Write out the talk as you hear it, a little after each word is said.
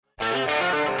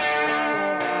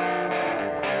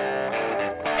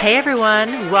Hey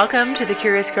everyone, welcome to the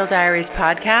Curious Girl Diaries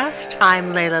podcast.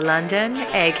 I'm Layla London,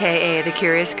 aka The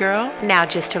Curious Girl. Now,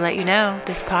 just to let you know,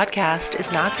 this podcast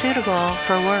is not suitable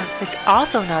for work. It's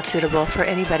also not suitable for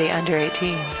anybody under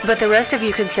 18. But the rest of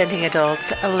you consenting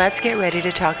adults, let's get ready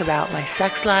to talk about my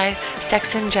sex life,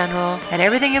 sex in general, and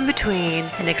everything in between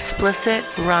in explicit,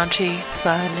 raunchy,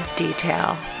 fun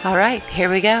detail. All right, here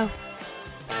we go.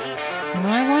 Well,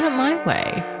 I want it my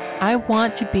way. I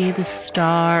want to be the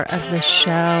star of the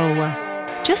show.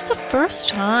 Just the first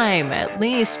time, at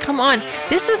least. Come on.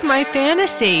 This is my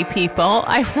fantasy, people.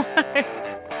 I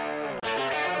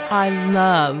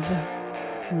love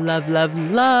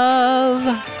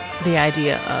the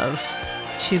idea of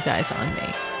two guys on me.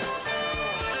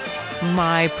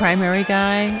 My primary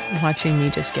guy watching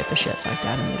me just get the shit fucked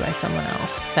out of me by someone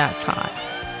else. That's hot.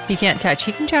 He can't touch.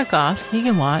 He can check off. He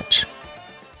can watch.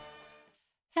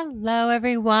 Hello,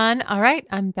 everyone. All right,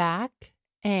 I'm back,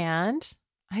 and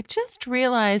I just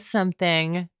realized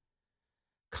something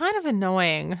kind of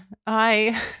annoying.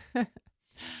 Well,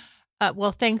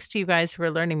 thanks to you guys for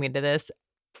alerting me to this.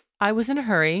 I was in a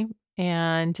hurry,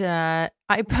 and I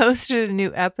posted a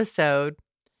new episode,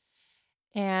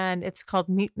 and it's called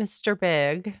Meet Mr.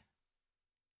 Big,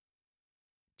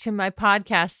 to my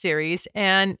podcast series,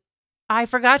 and I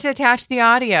forgot to attach the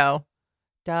audio.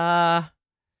 Duh.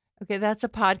 Okay, that's a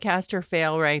podcaster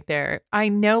fail right there. I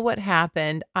know what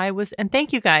happened. And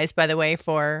thank you guys, by the way,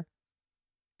 for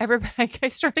everybody. I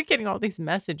started getting all these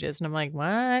messages and I'm like,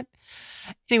 what?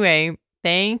 Anyway,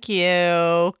 thank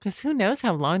you. Because who knows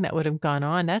how long that would have gone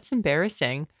on. That's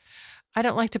embarrassing. I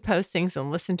don't like to post things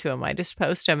and listen to them. I just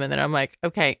post them and then I'm like,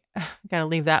 okay, I got to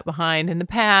leave that behind in the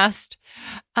past.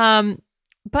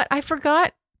 But I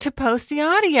forgot to post the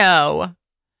audio.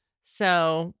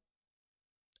 So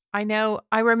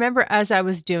I remember as I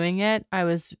was doing it, I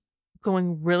was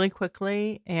going really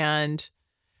quickly and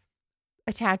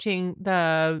attaching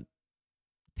the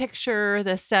picture,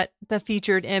 the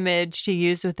featured image to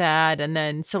use with that, and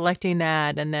then selecting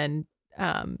that. And then,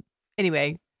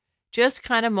 anyway, just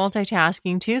kind of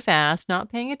multitasking too fast, not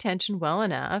paying attention well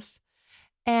enough.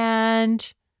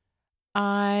 And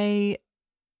I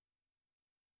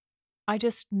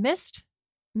just missed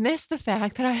the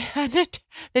fact that I had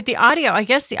that the audio, I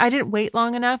didn't wait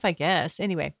long enough, I guess.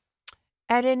 Anyway,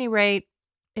 at any rate,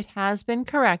 it has been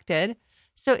corrected.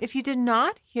 So if you did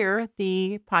not hear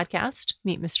the podcast,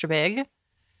 Meet Mr. Big,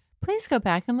 please go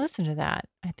back and listen to that.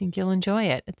 I think you'll enjoy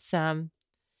it. It's a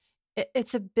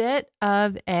bit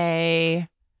of a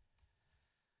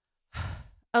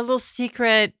little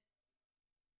secret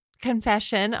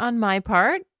confession on my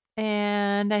part,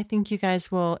 and I think you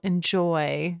guys will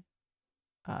enjoy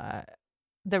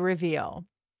the reveal.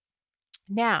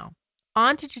 Now,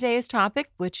 on to today's topic,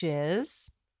 which is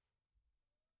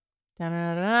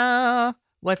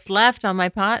what's left on my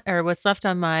bucket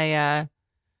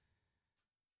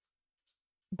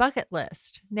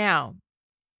list. Now,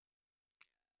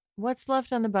 what's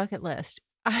left on the bucket list?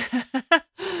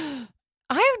 I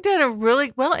have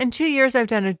done in 2 years, I've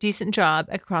done a decent job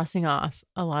at crossing off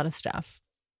a lot of stuff.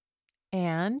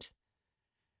 And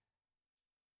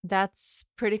that's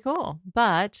pretty cool.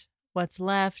 But what's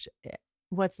left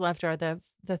are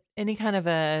the any kind of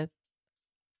a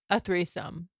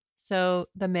threesome. So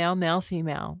the male,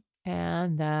 female,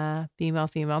 and the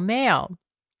female, male.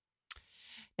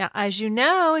 Now, as you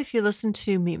know, if you listen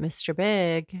to Meet Mr.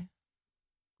 Big,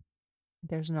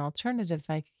 there's an alternative.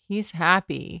 Like, he's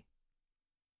happy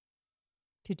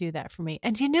to do that for me.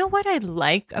 And you know what I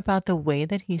like about the way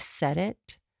that he said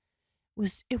it?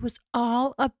 It was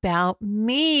all about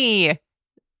me. It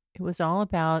was all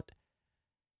about,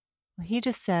 well, he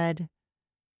just said,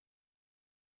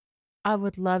 I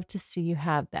would love to see you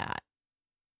have that.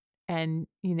 And,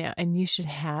 and you should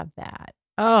have that.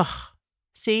 Oh,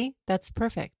 see, that's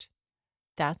perfect.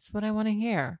 That's what I want to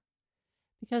hear.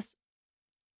 Because,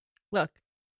 look,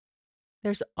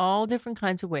 there's all different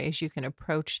kinds of ways you can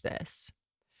approach this.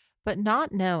 But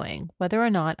not knowing whether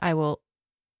or not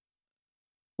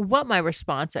what my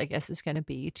response, I guess, is going to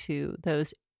be to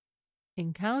those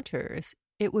encounters,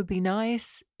 it would be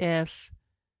nice if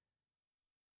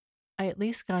I at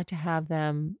least got to have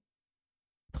them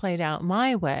played out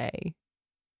my way,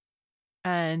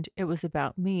 and it was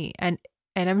about me. And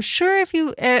I'm sure if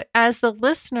you, as the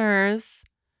listeners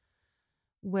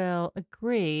will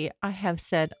agree, I have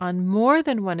said on more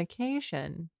than one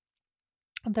occasion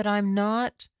that I'm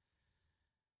not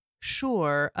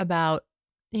sure about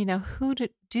who to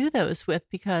do those with,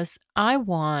 because I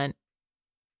want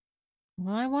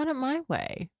it my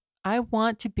way. I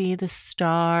want to be the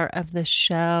star of the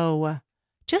show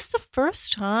just the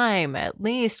first time at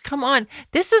least. Come on.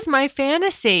 This is my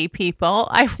fantasy, people.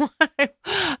 I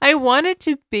want it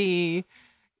to be,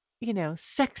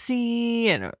 sexy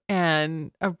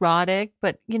and erotic,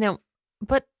 but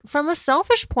but from a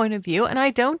selfish point of view, and I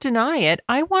don't deny it,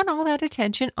 I want all that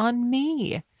attention on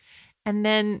me. And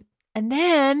then,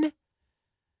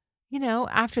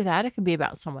 after that, it can be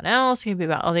about someone else. It can be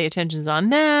about all the attention's on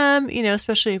them,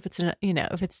 especially if it's,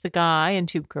 if it's the guy and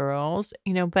two girls,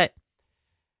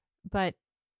 but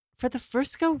for the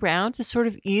first go round to sort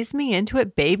of ease me into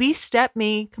it, baby step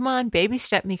me. Come on, baby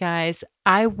step me, guys.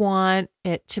 I want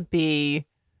it to be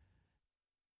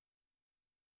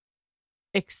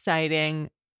exciting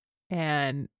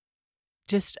and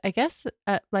just, I guess,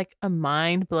 like a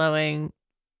mind-blowing,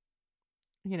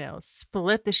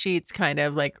 split the sheets kind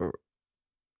of like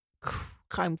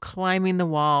I'm climbing the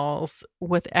walls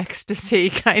with ecstasy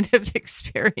kind of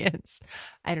experience.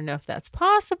 I don't know if that's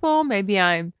possible. Maybe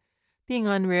I'm being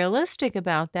unrealistic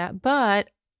about that, but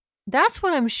that's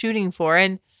what I'm shooting for.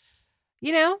 And,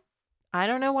 I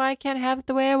don't know why I can't have it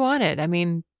the way I want it. I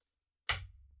mean,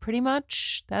 pretty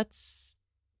much that's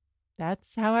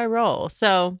how I roll.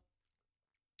 So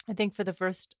I think for the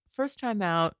first time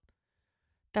out,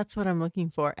 that's what I'm looking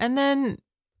for. And then,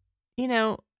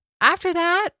 after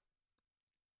that,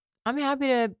 I'm happy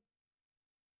to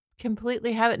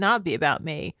completely have it not be about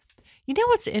me. You know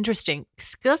what's interesting?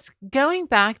 Going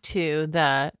back to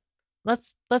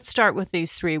let's start with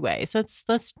these 3 ways.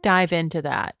 Let's dive into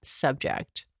that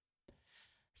subject.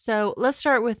 So let's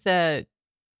start with the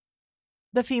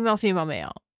female,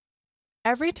 male.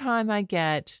 Every time I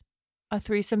get a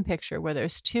threesome picture where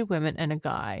there's 2 women and a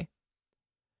guy,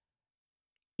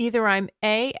 either I'm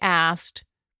A, asked,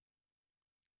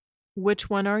 which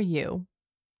one are you?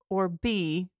 Or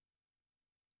B,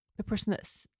 the person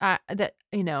that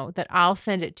I'll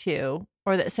send it to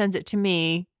or that sends it to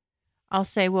me, I'll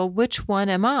say, well, which one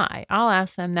am I? I'll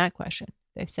ask them that question.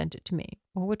 They've sent it to me.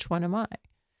 Well, which one am I?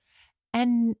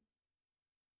 And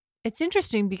it's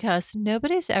interesting because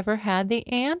nobody's ever had the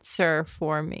answer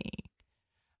for me.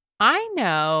 I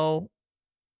know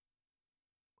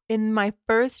in my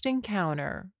first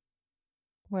encounter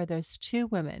where there's 2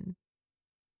 women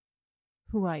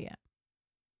who I am.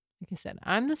 Like I said,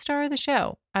 I'm the star of the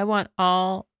show. I want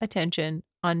all attention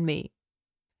on me.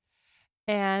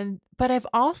 But I've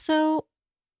also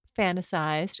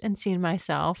fantasized and seen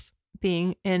myself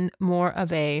being in more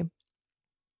of a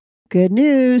good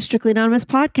news. Strictly Anonymous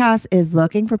Podcast is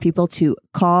looking for people to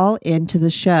call into the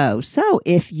show. So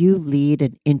if you lead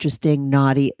an interesting,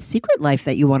 naughty secret life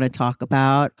that you want to talk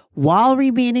about while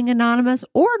remaining anonymous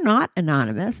or not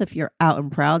anonymous, if you're out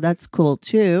and proud, that's cool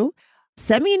too.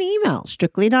 Send me an email,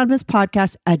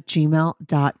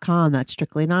 strictlyanonymouspodcast@gmail.com. That's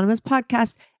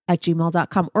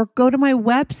strictlyanonymouspodcast@gmail.com. Or go to my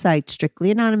website,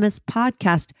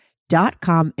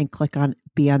 strictlyanonymouspodcast.com, and click on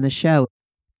Be on the Show.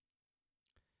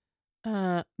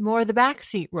 More the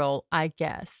backseat role, I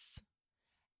guess.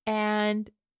 And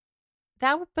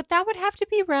that would have to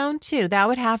be round 2. That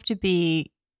would have to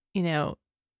be,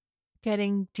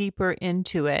 getting deeper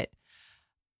into it.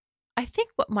 I think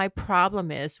what my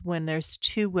problem is when there's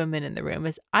 2 women in the room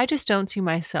is I just don't see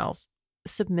myself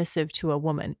submissive to a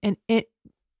woman, and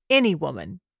any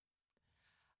woman.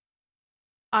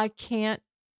 I can't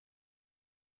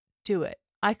do it.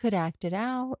 I could act it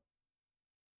out,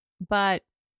 but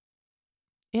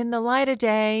in the light of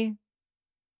day,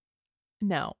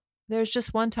 no. There's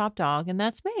just one top dog, and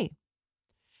that's me.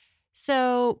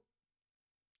 So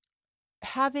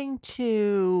having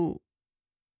to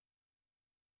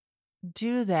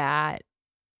do that,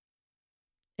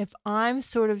 if I'm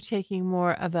sort of taking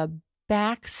more of a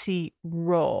backseat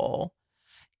role,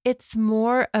 it's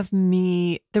more of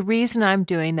me. The reason I'm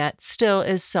doing that still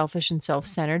is selfish and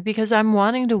self-centered because I'm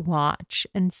wanting to watch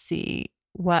and see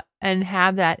and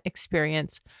have that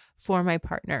experience for my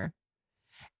partner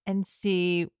and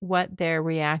see what their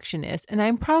reaction is. And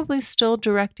I'm probably still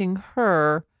directing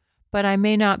her, but I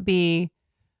may not be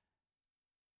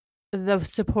the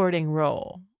supporting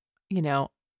role.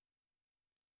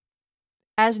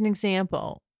 As an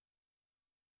example,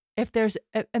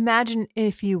 imagine,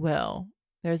 if you will,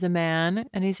 there's a man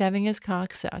and he's having his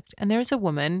cock sucked, and there's a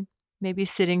woman maybe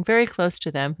sitting very close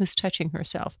to them who's touching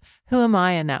herself. Who am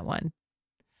I in that one?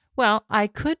 Well, I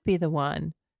could be the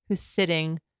one who's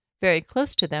sitting very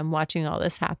close to them watching all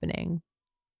this happening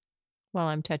while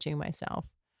I'm touching myself.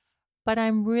 But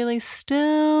I'm really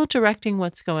still directing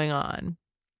what's going on.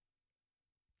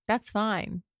 That's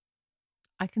fine.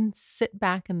 I can sit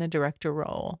back in the director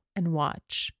role and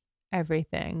watch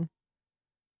everything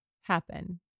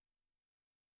happen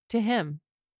to him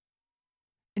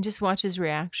and just watch his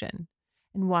reaction.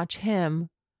 and watch him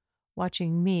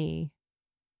watching me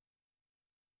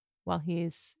while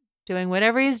he's doing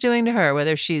whatever he's doing to her,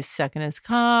 whether she's sucking his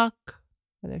cock,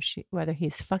 whether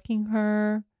he's fucking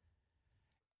her.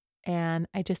 And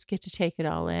I just get to take it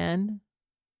all in.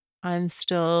 I'm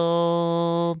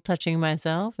still touching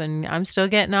myself and I'm still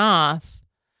getting off.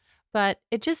 But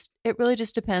it really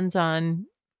just depends on,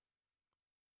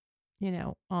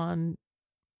 on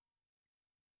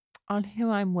who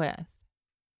I'm with.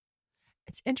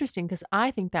 It's interesting because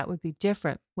I think that would be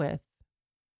different with,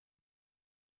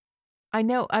 I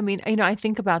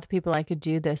think about the people I could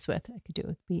do this with. I could do it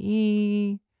with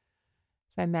BE.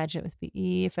 If I imagine it with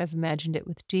BE, if I've imagined it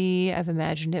with D, I've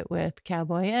imagined it with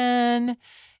Cowboy N,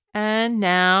 and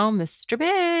now Mr.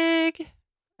 Big.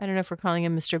 I don't know if we're calling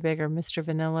him Mr. Big or Mr.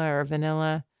 Vanilla or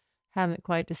Vanilla. Haven't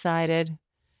quite decided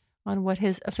on what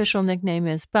his official nickname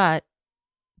is, but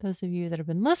those of you that have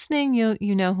been listening,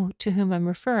 you know to whom I'm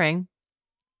referring.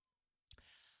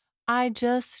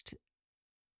 It's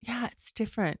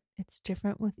different. It's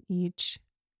different with each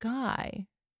guy.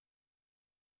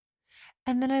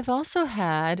 And then I've also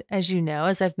had, as you know,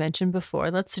 as I've mentioned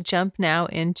before, let's jump now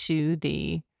into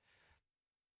the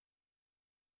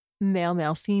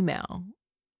male, female.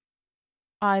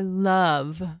 I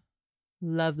love,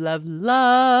 love, love,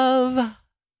 love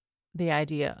the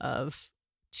idea of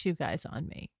two guys on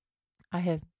me. I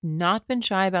have not been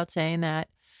shy about saying that.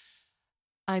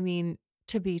 I mean,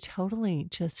 to be totally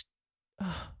just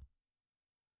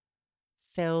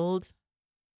filled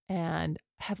and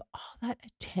have all that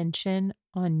attention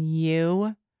on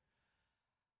you.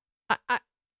 I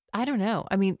don't know.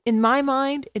 I mean, in my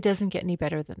mind, it doesn't get any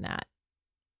better than that.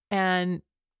 And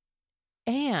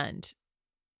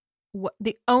what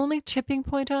the only tipping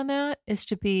point on that is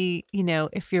to be,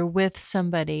 if you're with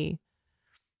somebody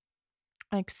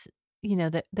like,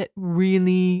 that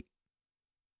really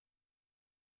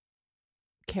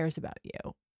cares about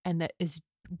you and that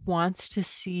wants to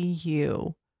see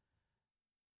you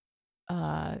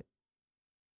have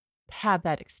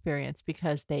that experience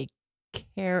because they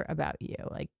care about you,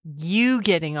 like you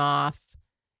getting off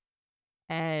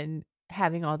and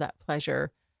having all that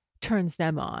pleasure turns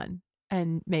them on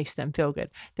and makes them feel good.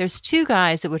 There's two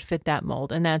guys that would fit that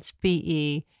mold, and that's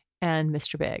BE and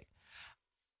Mr. Big.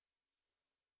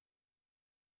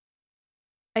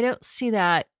 I don't see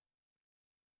that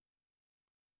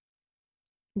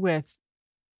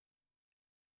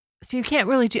so you can't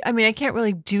really I can't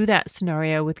really do that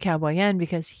scenario with Cowboy N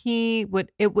because he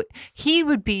would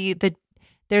be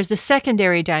there's the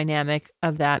secondary dynamic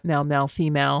of that male,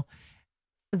 female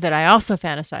that I also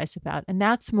fantasize about. And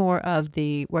that's more of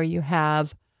where you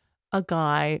have a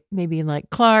guy, maybe like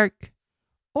Clark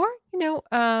or,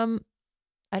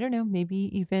 I don't know, maybe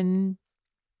even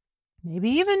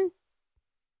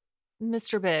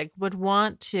Mr. Big would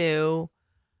want to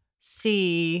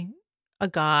see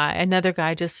another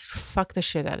guy just fuck the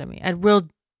shit out of me.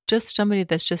 Just somebody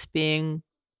that's just being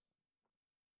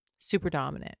super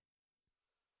dominant.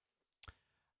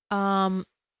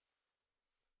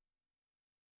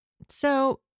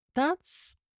 So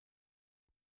that's,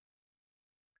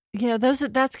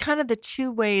 that's kind of the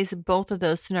two ways both of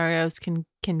those scenarios can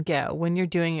go when you're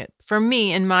doing it. For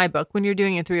me, in my book, when you're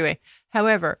doing a three-way.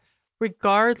 However,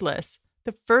 regardless,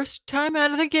 the first time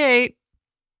out of the gate,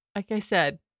 like I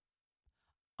said,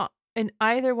 in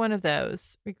either one of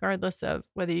those, regardless of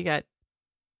whether you got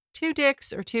two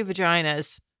dicks or two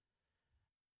vaginas,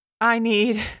 I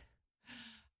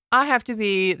have to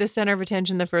be the center of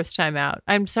attention the first time out.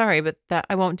 I'm sorry, but that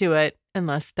I won't do it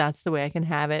unless that's the way I can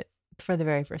have it for the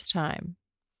very first time.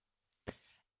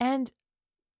 And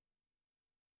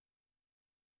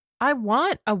I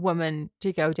want a woman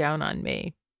to go down on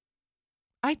me.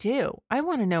 I do. I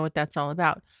want to know what that's all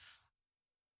about.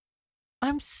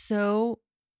 I'm so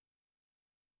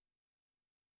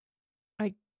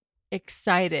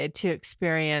excited to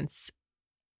experience,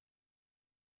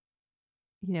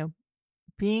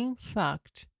 being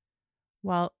fucked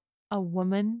while a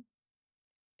woman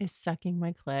is sucking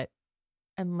my clit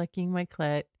and licking my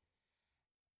clit.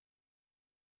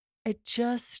 It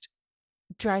just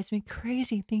drives me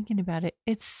crazy thinking about it.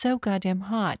 It's so goddamn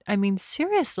hot. I mean,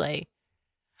 seriously.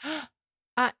 I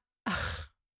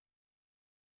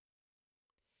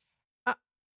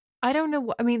don't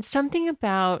know. I mean, something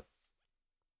about,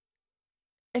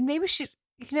 and maybe she's,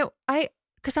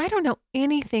 because I don't know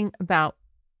anything about,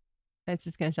 that's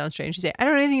just going to sound strange to say, I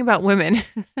don't know anything about women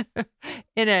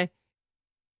in a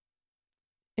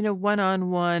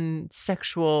one-on-one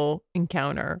sexual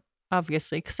encounter,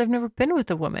 obviously, because I've never been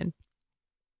with a woman.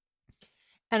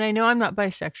 And I know I'm not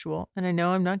bisexual, and I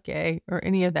know I'm not gay or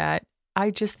any of that.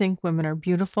 I just think women are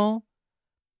beautiful.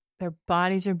 Their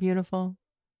bodies are beautiful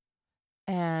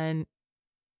and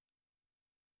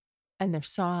they're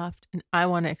soft, and I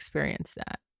want to experience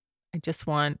that. I just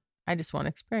want to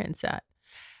experience that.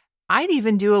 I'd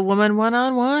even do a woman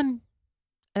one-on-one.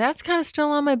 And that's kind of still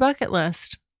on my bucket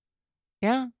list.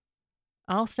 Yeah.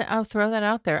 I'll throw that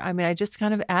out there. I mean, I just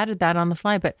kind of added that on the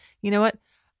fly, but you know what?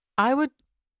 I would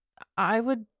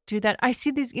do that. I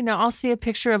see these, I'll see a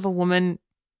picture of a woman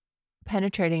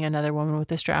penetrating another woman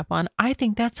with a strap on. I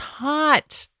think that's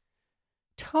hot.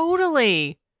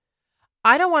 Totally.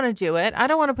 I don't want to do it. I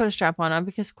don't want to put a strap on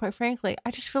because, quite frankly,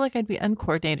 I just feel like I'd be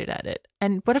uncoordinated at it.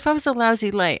 And what if I was a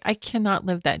lousy lay? I cannot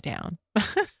live that down.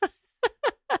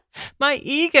 My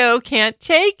ego can't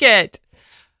take it.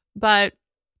 But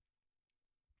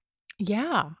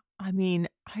yeah, I mean,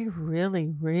 I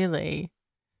really, really,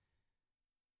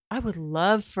 I would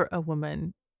love for a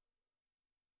woman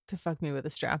to fuck me with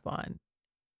a strap on.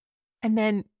 And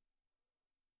then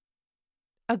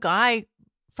a guy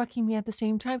fucking me at the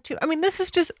same time too. I mean, this is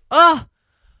just,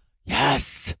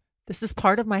 yes. This is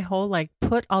part of my whole,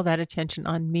 put all that attention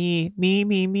on me.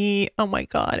 Oh my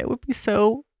God. It would be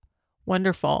so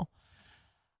wonderful.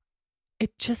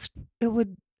 It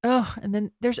would, and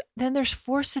then there's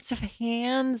 4 sets of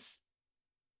hands.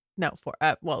 No, 4,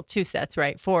 2 sets,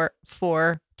 right? 4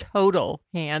 total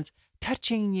hands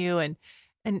touching you and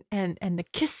the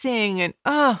kissing and,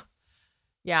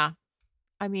 yeah.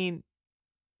 I mean,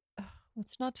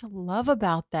 what's not to love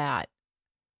about that?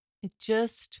 It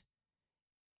just,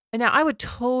 and now I would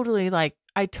totally I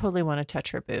totally want to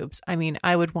touch her boobs. I mean,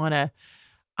 I'd want to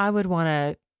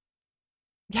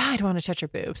touch her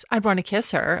boobs. I'd want to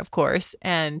kiss her, of course,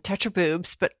 and touch her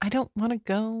boobs, but I do not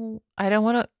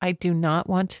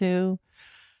want to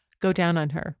go down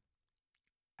on her.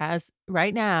 As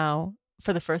right now,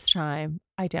 for the first time,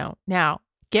 I don't. Now,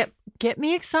 get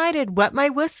me excited, wet my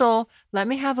whistle, let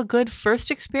me have a good first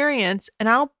experience, and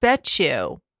I'll bet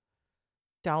you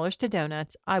dollars to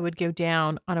donuts, I would go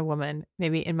down on a woman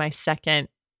maybe in my second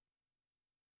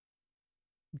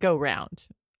go round.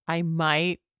 I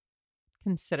might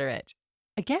consider it.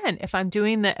 Again, if I'm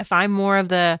more of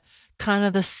the kind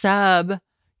of the sub,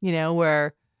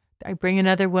 where I bring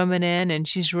another woman in and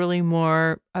she's really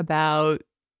more about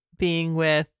being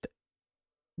the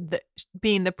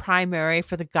primary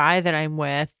for the guy that I'm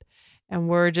with, and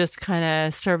we're just kind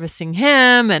of servicing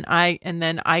him, and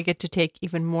then I get to take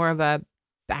even more of a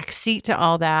back seat to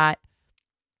all that.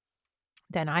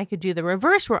 Then I could do the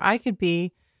reverse, where I could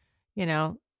be,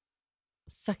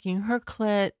 sucking her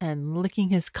clit and licking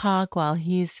his cock while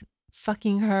he's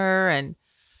fucking her. And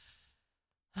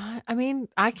I mean,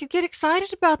 I could get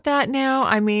excited about that now.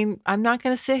 I mean, I'm not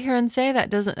going to sit here and say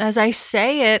as I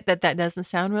say it, that doesn't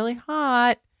sound really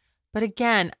hot. But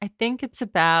again, I think it's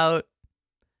about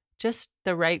just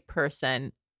the right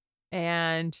person.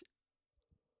 And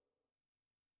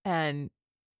I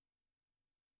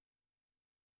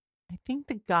think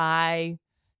the guy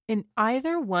in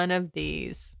either one of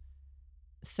these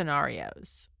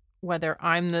scenarios, whether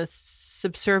I'm the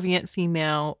subservient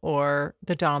female or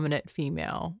the dominant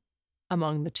female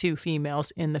among the 2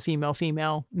 females in the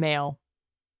female male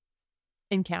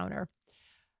encounter,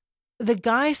 the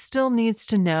guy still needs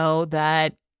to know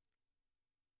that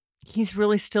he's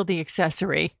really still the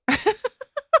accessory.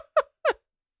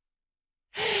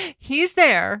 He's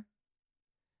there,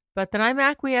 but that I'm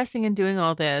acquiescing and doing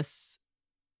all this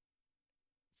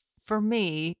for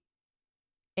me,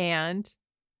 and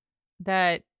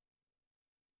that,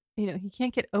 he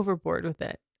can't get overboard with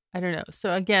it. I don't know.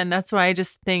 So again, that's why I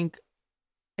just think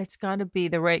it's got to be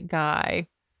the right guy,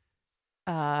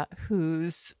 who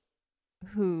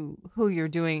you're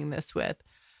doing this with.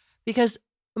 Because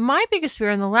my biggest fear,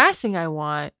 and the last thing I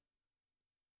want,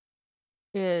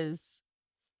 is,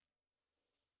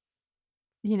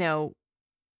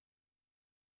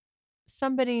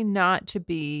 somebody not to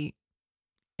be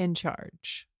in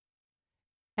charge.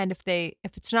 And if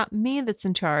it's not me that's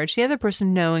in charge, the other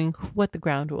person knowing what the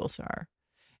ground rules are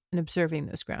and observing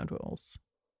those ground rules.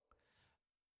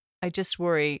 I just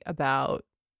worry about,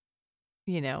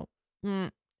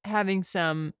 having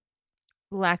some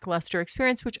lackluster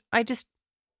experience, which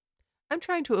I'm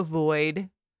trying to avoid.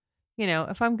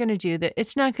 If I'm going to do that,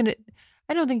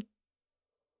 I don't think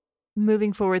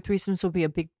moving forward threesomes will be a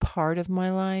big part of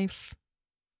my life,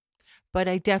 but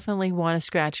I definitely want to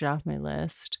scratch it off my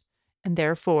list. And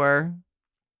therefore,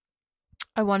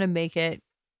 I want to make it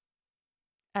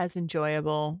as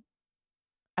enjoyable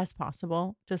as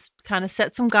possible. Just kind of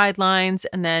set some guidelines,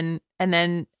 and then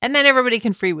everybody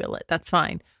can freewheel it. That's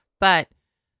fine. But,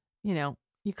 you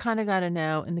kind of got to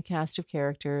know in the cast of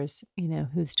characters,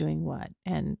 who's doing what,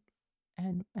 and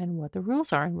and what the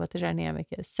rules are and what the dynamic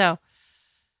is. So,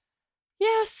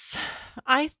 yes,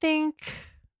 I think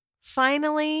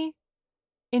finally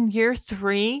in year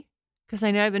 3, because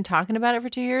I know I've been talking about it for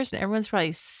 2 years and everyone's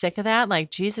probably sick of that.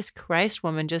 Like, Jesus Christ,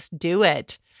 woman, just do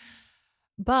it.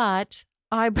 But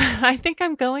I think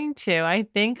I'm going to. I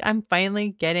think I'm finally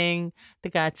getting the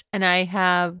guts. And I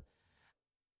have,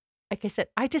 like I said,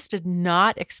 I just did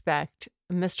not expect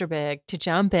Mr. Big to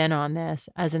jump in on this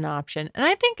as an option. And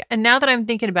I think, and now that I'm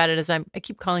thinking about it, I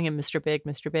keep calling him Mr. Big,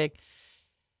 Mr. Big.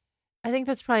 I think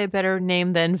that's probably a better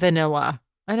name than Vanilla.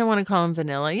 I don't want to call him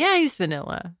Vanilla. Yeah, he's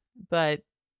Vanilla, but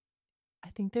I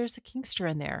think there's a Kingster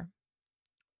in there.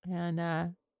 And I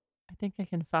think I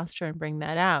can foster and bring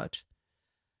that out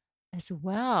as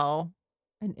well.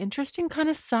 An interesting kind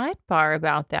of sidebar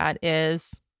about that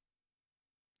is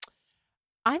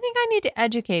I think I need to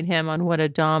educate him on what a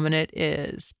dominant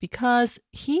is, because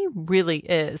he really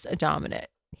is a dominant.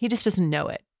 He just doesn't know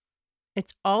it.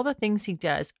 It's all the things he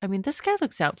does. I mean, this guy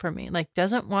looks out for me, like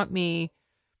doesn't want me,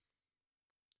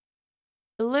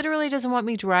 literally doesn't want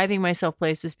me driving myself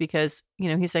places because,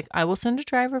 he's like, I will send a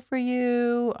driver for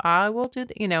you. I will do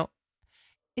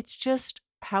it's just,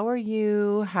 how are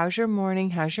you? How's your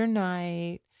morning? How's your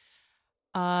night?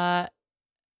 I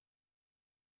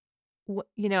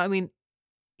mean,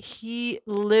 he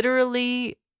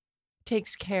literally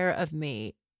takes care of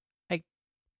me, like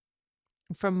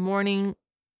from morning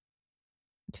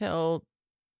till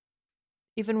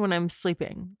even when I'm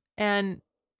sleeping. And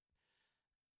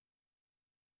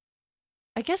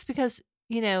I guess because,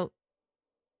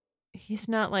 he's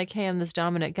not like, hey, I'm this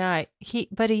dominant guy.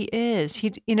 But he is.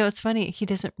 It's funny. He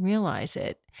doesn't realize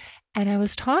it. And I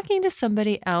was talking to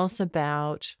somebody else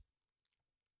about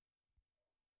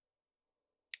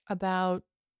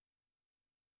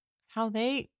how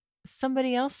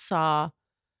somebody else saw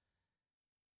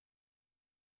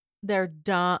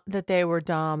that they were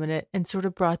dominant and sort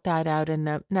of brought that out in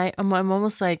them. And I'm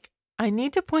almost like, I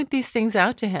need to point these things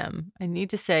out to him. I need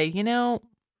to say,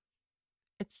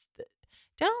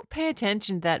 don't pay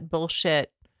attention to that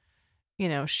bullshit,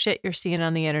 shit you're seeing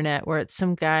on the internet where it's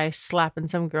some guy slapping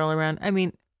some girl around. I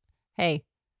mean, hey,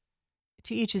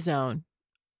 to each his own.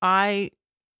 I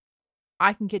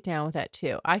can get down with that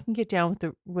too. I can get down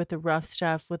with the rough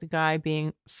stuff, with the guy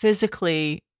being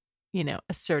physically,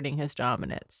 asserting his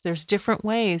dominance. There's different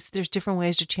ways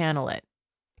to channel it.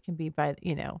 It can be by,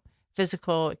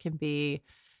 physical. It can be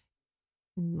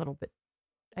a little bit,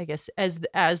 I guess, as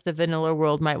the vanilla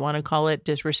world might want to call it,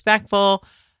 disrespectful.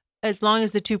 As long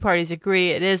as the two parties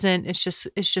agree, it isn't. It's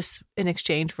just in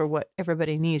exchange for what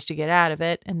everybody needs to get out of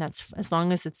it, and that's, as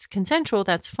long as it's consensual,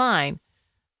 that's fine.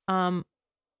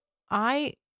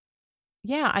 I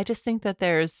just think that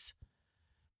there's,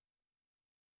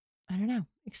 I don't know,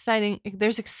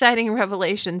 there's exciting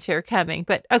revelations here coming.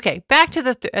 But okay, back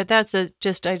to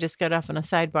I just got off on a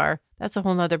sidebar. That's a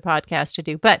whole nother podcast to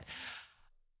do. But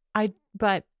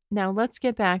now let's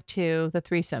get back to the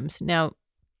threesomes. Now,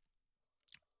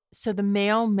 so the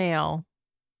male,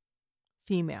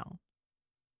 female.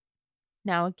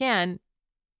 Now, again,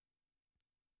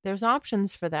 there's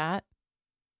options for that.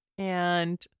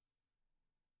 And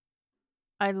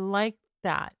I like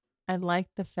that. I like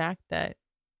the fact that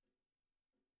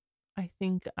I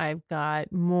think I've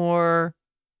got more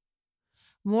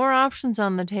options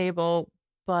on the table,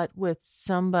 but with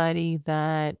somebody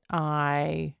that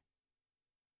I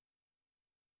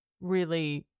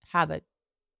really have a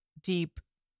deep,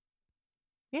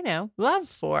 love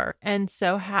for. And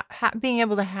so being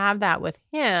able to have that with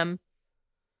him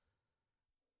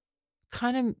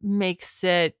kind of makes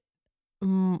it,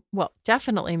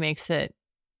 definitely makes it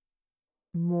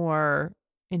more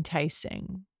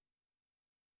enticing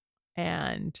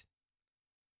and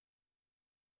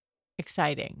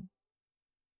exciting.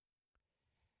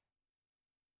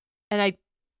 And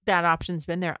that option's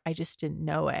been there. I just didn't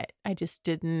know it. I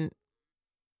didn't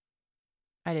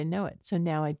know it. So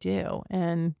now I do.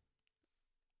 And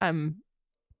I'm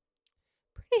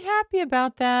pretty happy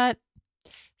about that.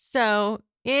 So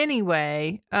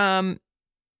anyway, I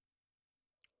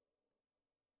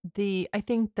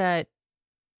think that,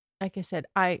 like I said,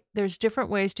 there's different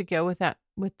ways to go with that,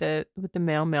 with the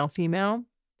male, female.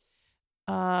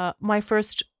 My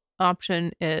first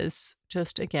option is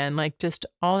just, again, like just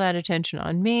all that attention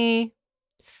on me.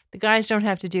 The guys don't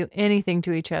have to do anything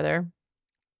to each other.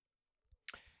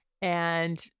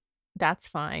 And that's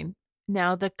fine.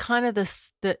 Now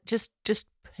just,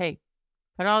 hey,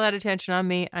 put all that attention on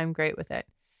me. I'm great with it.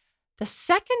 The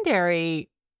secondary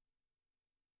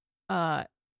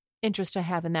interest I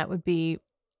have in that would be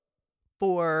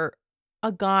for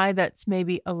a guy that's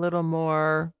maybe a little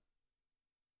more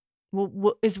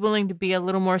is willing to be a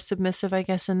little more submissive, I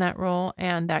guess, in that role.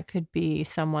 And that could be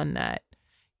someone that,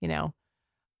 you know,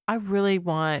 I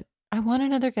want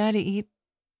another guy to eat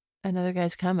another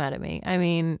guy's cum out of me. I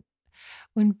mean,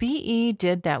 when BE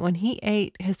did that, when he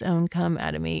ate his own cum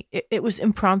out of me, it was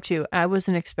impromptu. I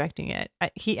wasn't expecting it.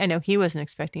 I know he wasn't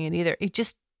expecting it either. It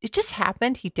just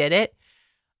happened. He did it.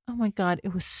 Oh my God,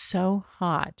 it was so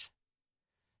hot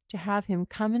to have him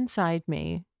come inside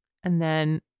me and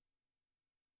then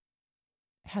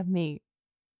have me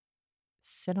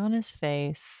sit on his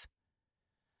face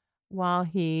while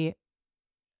he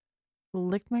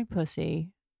licked my pussy,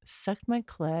 sucked my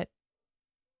clit,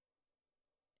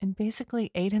 and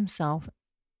basically ate himself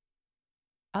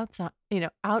outside,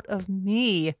 out of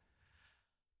me.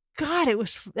 God,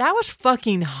 that was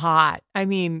fucking hot. I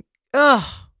mean,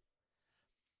 ugh.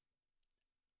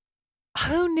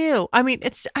 Who knew? I mean,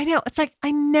 I know, it's like,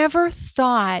 I never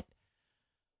thought,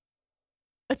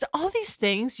 it's all these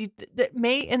things that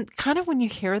may, and kind of when you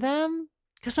hear them,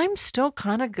 because I'm still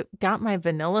kind of got my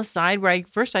vanilla side where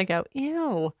I go,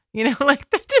 ew, like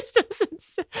that just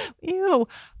doesn't, ew.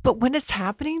 But when it's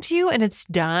happening to you and it's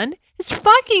done, it's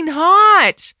fucking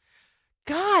hot.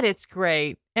 God, it's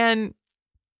great. And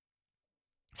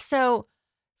so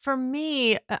for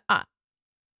me,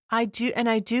 I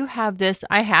do have this,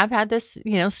 I have had this,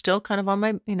 still kind of on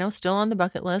my, still on the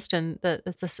bucket list. And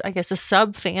it's I guess a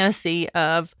sub fantasy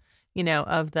of,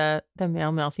 of the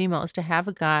male, female is to have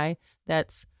a guy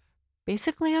that's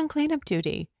basically on cleanup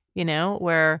duty,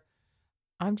 where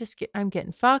I'm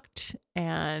getting fucked.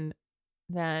 And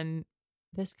then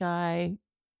this guy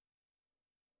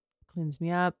cleans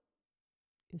me up,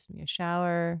 gives me a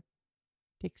shower,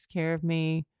 takes care of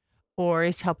me, or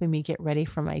is helping me get ready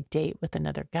for my date with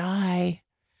another guy.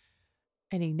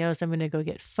 And he knows I'm going to go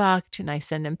get fucked. And I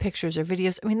send him pictures or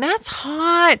videos. I mean, that's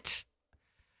hot.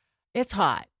 It's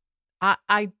hot.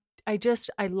 I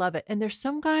love it. And there's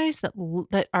some guys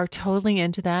that are totally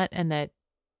into that and that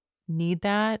need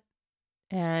that.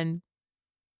 And,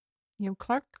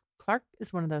 Clark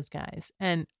is one of those guys.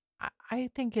 And I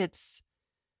think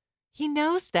he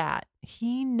knows that.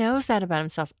 He knows that about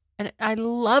himself. And I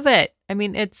love it. I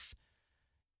mean, it's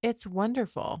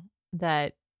wonderful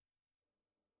that,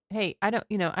 hey, I'm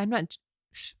not,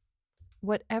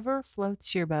 whatever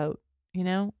floats your boat,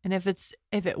 and if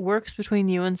it works between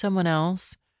you and someone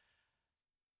else,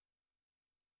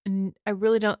 and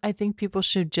I think people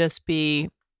should just be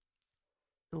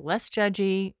less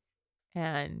judgy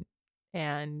and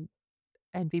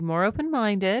be more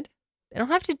open-minded. They don't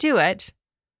have to do it,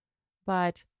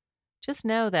 but just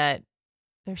know that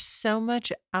there's so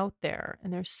much out there,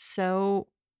 and there's so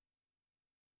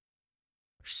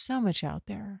much out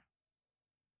there.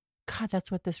 God,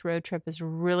 that's what this road trip has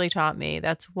really taught me.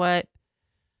 That's what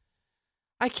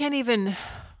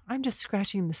I'm just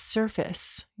scratching the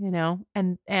surface,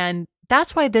 and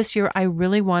that's why this year I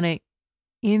really want to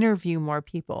interview more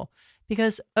people,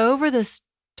 because over this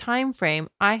time frame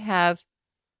I have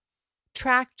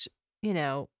tracked,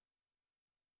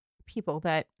 people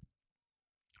that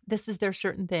this is their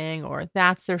certain thing, or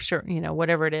that's their certain,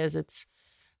 whatever it is. It's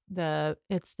the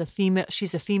female,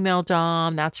 she's a female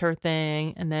dom, that's her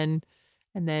thing. And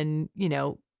then,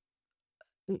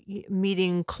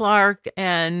 meeting Clark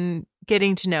and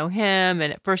getting to know him.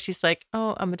 And at first he's like,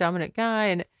 oh, I'm a dominant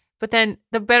guy. But then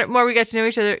the more we get to know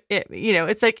each other,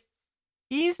 it's like,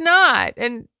 he's not.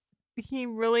 And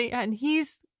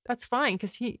that's fine.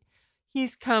 Cause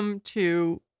he's come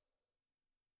to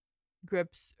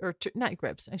grips, or not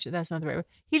grips. That's not the right word.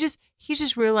 He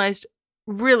just realized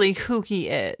really who he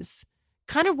is,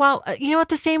 kind of while, at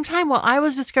the same time, while I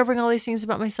was discovering all these things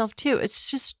about myself too. It's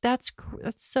just, that's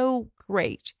so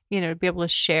great, to be able to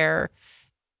share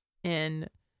in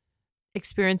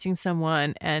experiencing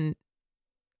someone and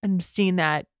seeing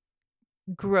that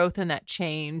growth and that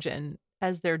change, and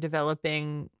as they're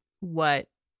developing what,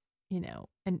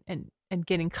 and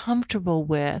getting comfortable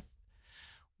with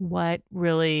what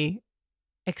really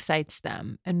excites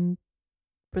them, and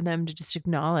for them to just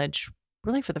acknowledge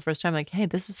really for the first time, like, hey,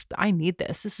 I need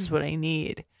this. This is what I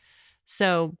need.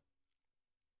 So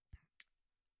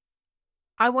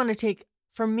I want to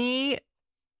for me,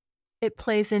 it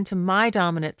plays into my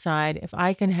dominant side. If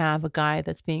I can have a guy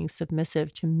that's being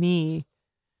submissive to me,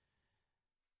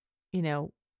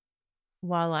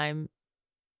 while I'm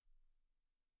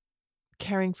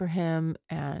caring for him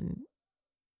and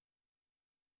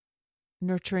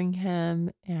nurturing him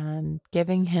and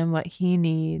giving him what he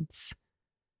needs,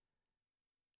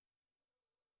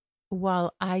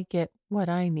 while I get what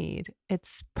I need,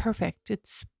 it's perfect.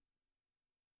 It's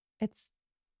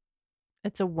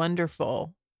a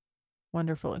wonderful,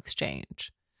 wonderful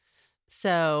exchange.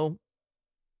 So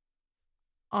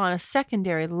on a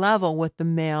secondary level with the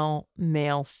male,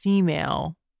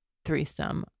 female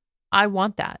threesome, I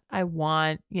want that. I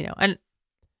want, and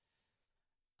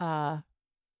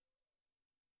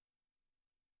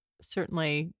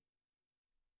certainly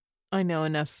I know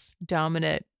enough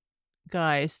dominant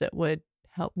guys that would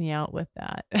help me out with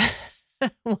that.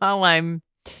 while I'm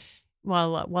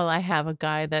while I have a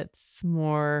guy that's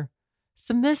more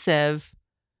submissive,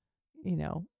 you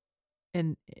know,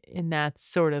 and that's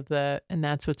sort of and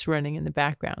that's what's running in the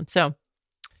background. So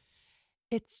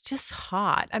it's just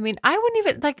hot. I mean, I wouldn't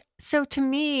even like, so to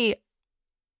me,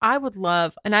 I would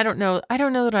love, and I don't know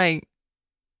that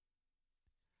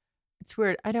it's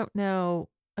weird. I don't know.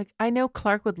 Like, I know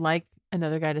Clark would like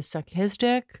another guy to suck his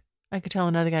dick. I could tell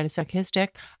another guy to suck his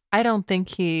dick. I don't think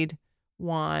he'd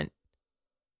want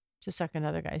to suck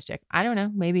another guy's dick. I don't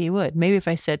know. Maybe he would. Maybe if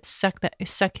I said suck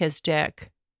his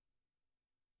dick,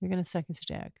 you're going to suck his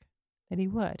dick, that he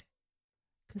would.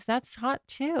 Because that's hot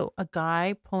too. A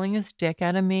guy pulling his dick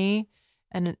out of me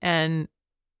and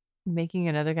making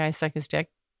another guy suck his dick.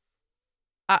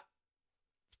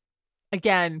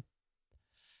 Again,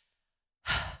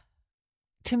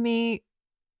 to me,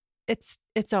 it's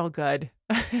all good.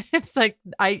 It's like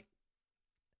I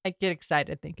get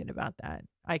excited thinking about that.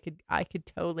 I could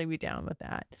totally be down with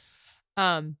that.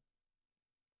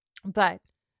 But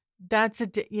that's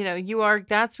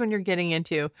that's when you're getting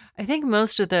into, I think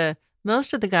most of the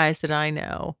guys that I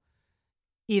know,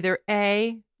 either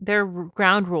their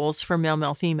ground rules for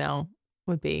male, female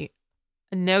would be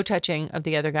no touching of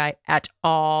the other guy at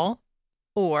all,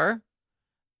 or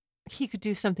he could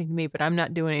do something to me, but I'm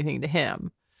not doing anything to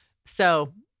him.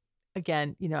 So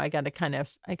again, I got to kind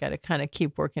of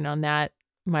keep working on that.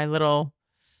 My little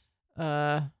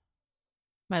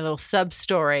sub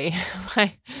story,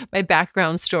 my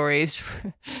background stories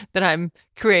that I'm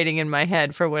creating in my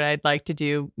head for what I'd like to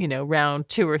do, round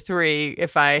 2 or 3,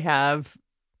 if I have,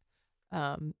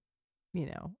 another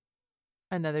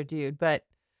dude. But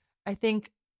I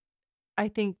think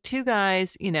 2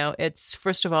 guys, it's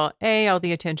first of all, A, all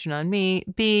the attention on me.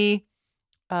 B,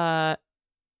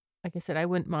 like I said, I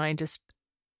wouldn't mind just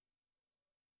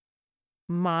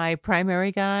my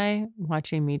primary guy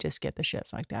watching me just get the shit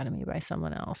fucked out of me by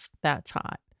someone else. That's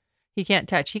hot. He can't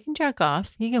touch. He can jack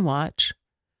off. He can watch.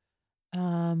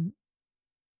 But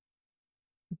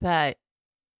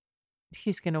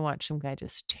he's going to watch some guy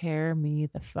just tear me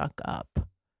the fuck up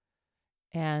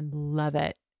and love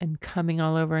it, and coming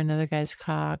all over another guy's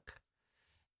cock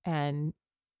and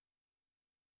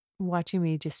watching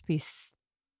me just be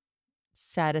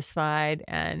satisfied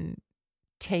and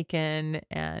taken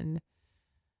and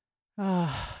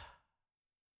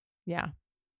yeah,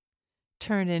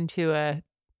 turn into a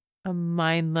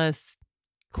mindless,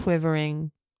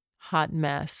 quivering, hot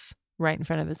mess right in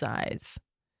front of his eyes.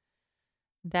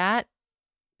 That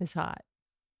is hot.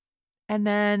 And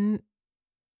then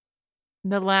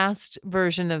the last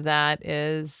version of that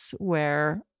is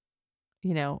where,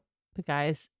 the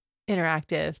guy's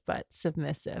interactive but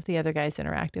submissive. The other guy's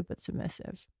interactive but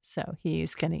submissive. So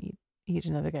he's going to eat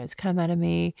another guy's cum out of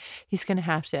me. He's going to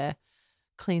have to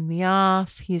clean me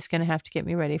off. He's going to have to get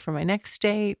me ready for my next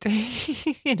date.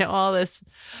 all this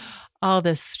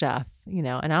stuff,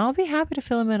 and I'll be happy to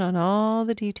fill him in on all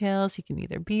the details. He can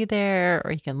either be there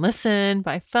or he can listen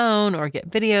by phone or get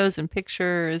videos and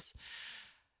pictures.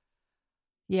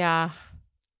 Yeah.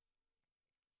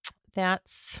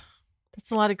 That's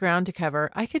a lot of ground to cover.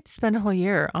 I could spend a whole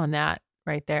year on that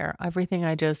right there. Everything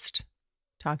I just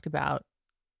talked about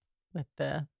with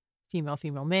the female,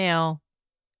 male,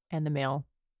 and the male,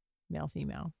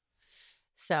 female.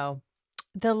 So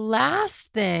the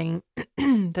last thing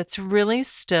that's really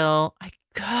still, I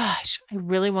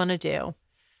really want to do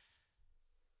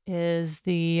is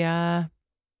the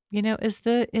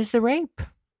rape.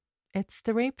 It's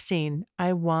the rape scene.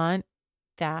 I want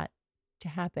that to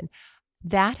happen.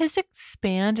 That has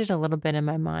expanded a little bit in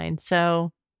my mind.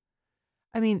 So,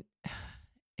 I mean,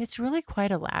 it's really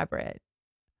quite elaborate.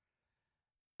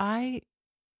 And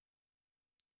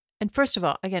first of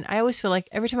all, again, I always feel like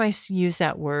every time I use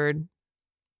that word,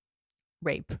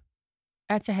 rape,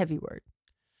 that's a heavy word.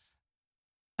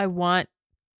 I want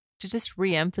to just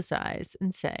reemphasize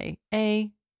and say,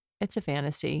 A, it's a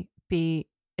fantasy. B,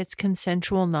 it's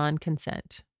consensual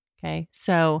non-consent. Okay.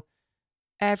 So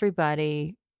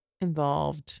everybody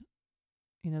involved,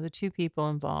 the 2 people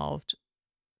involved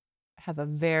have a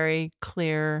very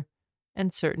clear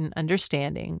and certain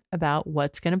understanding about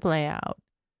what's going to play out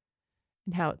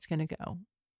and how it's going to go.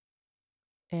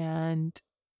 And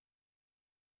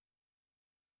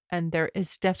there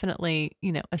is definitely,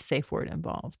 a safe word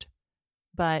involved.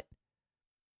 But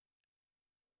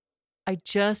I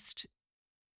just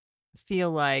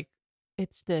feel like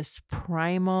it's this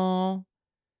primal,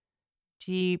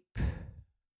 deep,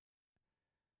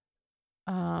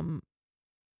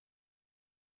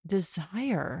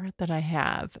 desire that I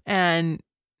have, and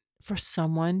for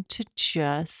someone to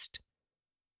just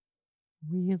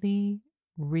really,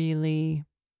 really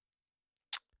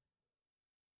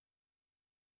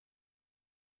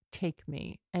take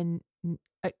me and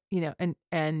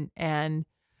and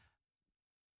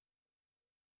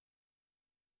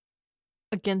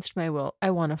against my will. I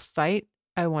want to fight.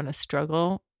 I want to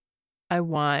struggle. I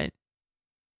want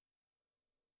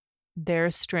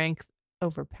their strength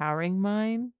overpowering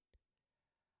mine.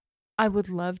 I would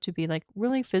love to be like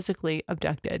really physically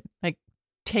abducted, like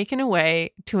taken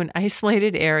away to an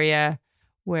isolated area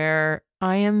where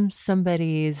I am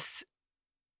somebody's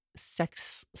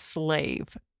sex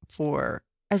slave for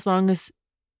as long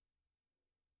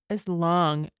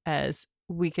as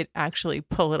we could actually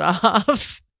pull it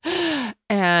off.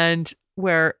 And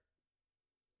where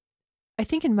I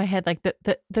think in my head, like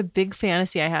the big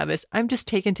fantasy I have is I'm just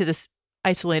taken to this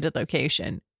isolated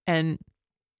location, and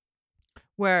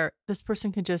where this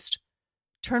person can just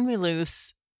turn me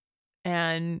loose,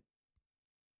 and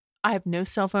I have no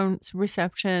cell phone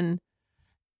reception.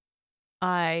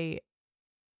 I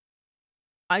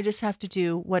just have to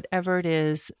do whatever it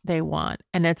is they want.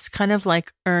 And it's kind of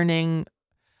like earning,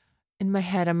 in my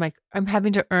head, I'm like, I'm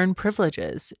having to earn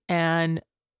privileges. And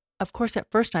of course, at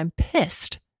first I'm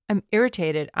pissed. I'm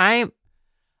irritated. I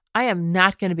am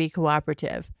not going to be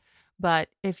cooperative. But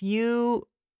if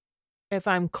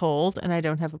I'm cold and I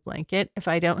don't have a blanket, if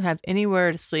I don't have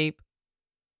anywhere to sleep,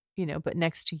 but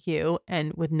next to you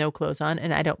and with no clothes on,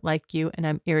 and I don't like you and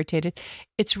I'm irritated,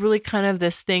 it's really kind of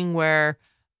this thing where,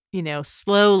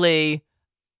 slowly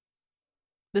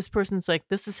this person's like,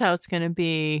 this is how it's going to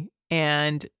be.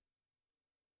 And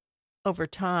over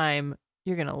time,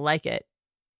 you're going to like it.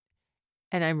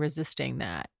 And I'm resisting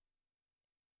that.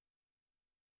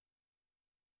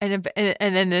 And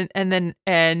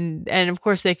of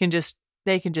course they can just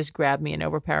grab me and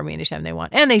overpower me anytime they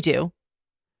want. And they do.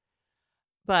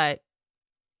 But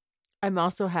I'm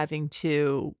also having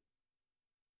to,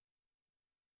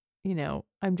 I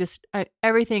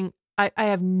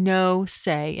have no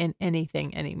say in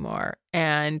anything anymore.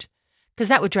 And because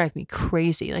that would drive me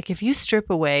crazy. Like if you strip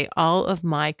away all of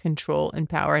my control and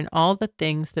power and all the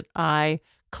things that I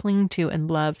cling to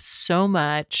and love so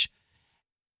much,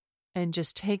 and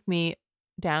just take me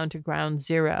down to ground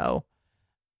zero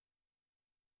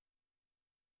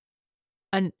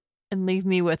and leave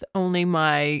me with only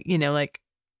my,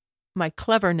 my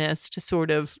cleverness to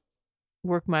sort of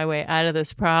work my way out of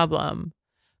this problem.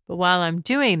 But while I'm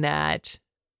doing that,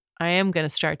 I am going to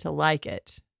start to like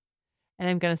it. And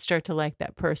I'm going to start to like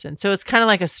that person. So it's kind of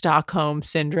like a Stockholm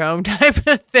syndrome type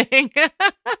of thing.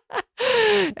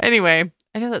 Anyway,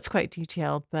 I know that's quite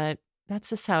detailed, but that's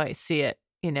just how I see it.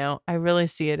 I really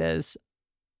see it as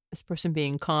this person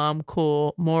being calm,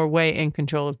 cool, more way in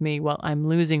control of me while I'm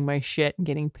losing my shit and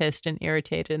getting pissed and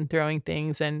irritated and throwing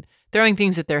things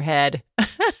at their head.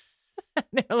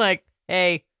 They're like,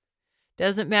 hey,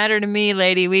 doesn't matter to me,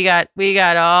 lady. We got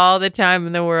all the time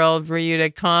in the world for you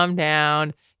to calm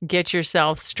down, get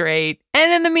yourself straight.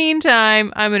 And in the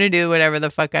meantime, I'm going to do whatever the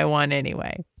fuck I want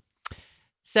anyway.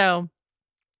 So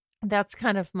that's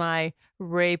kind of my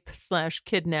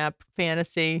rape/kidnap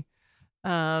fantasy.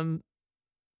 Yeah,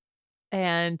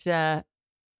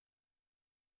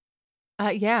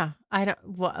 I don't,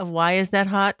 why is that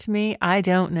hot to me? I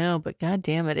don't know, but God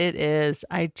damn it, it is.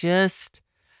 I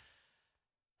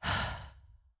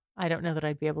don't know that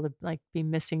I'd be able to be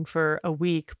missing for a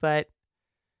week, but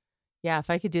yeah,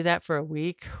 if I could do that for a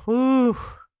week, whew,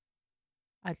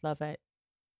 I'd love it.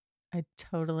 I'd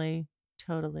totally,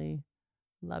 totally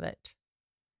love it.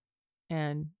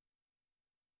 And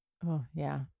oh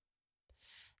yeah,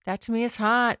 that to me is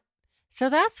hot. So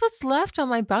that's what's left on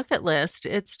my bucket list.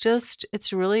 It's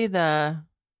really the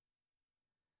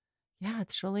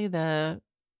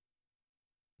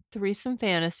threesome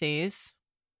fantasies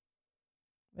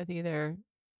with either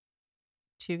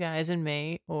two guys and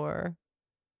me, or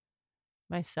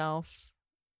myself,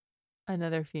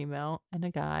 another female, and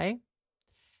a guy.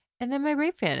 And then my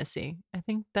rape fantasy. I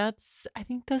think those are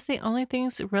the only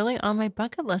things really on my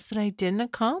bucket list that I didn't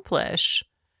accomplish.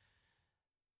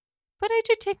 But I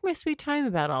did take my sweet time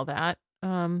about all that.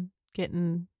 Crossing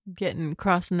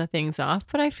the things off.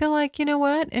 But I feel like, you know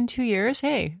what? In 2 years,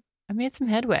 hey, I made some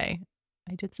headway.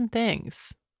 I did some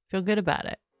things. Feel good about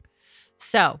it.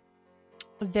 So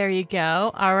there you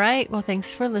go. All right. Well,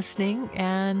 thanks for listening,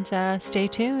 and stay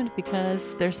tuned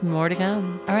because there's more to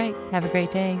come. All right. Have a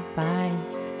great day. Bye.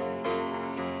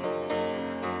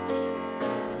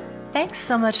 Thanks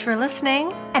so much for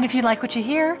listening. And if you like what you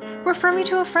hear, refer me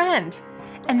to a friend.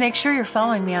 And make sure you're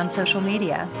following me on social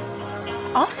media.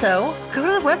 Also, go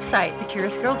to the website,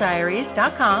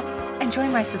 thecuriousgirldiaries.com, and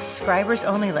join my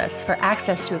subscribers-only list for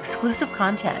access to exclusive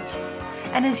content.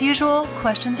 And as usual,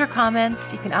 questions or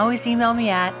comments, you can always email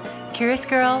me at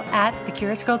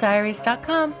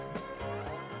curiousgirl@thecuriousgirldiaries.com.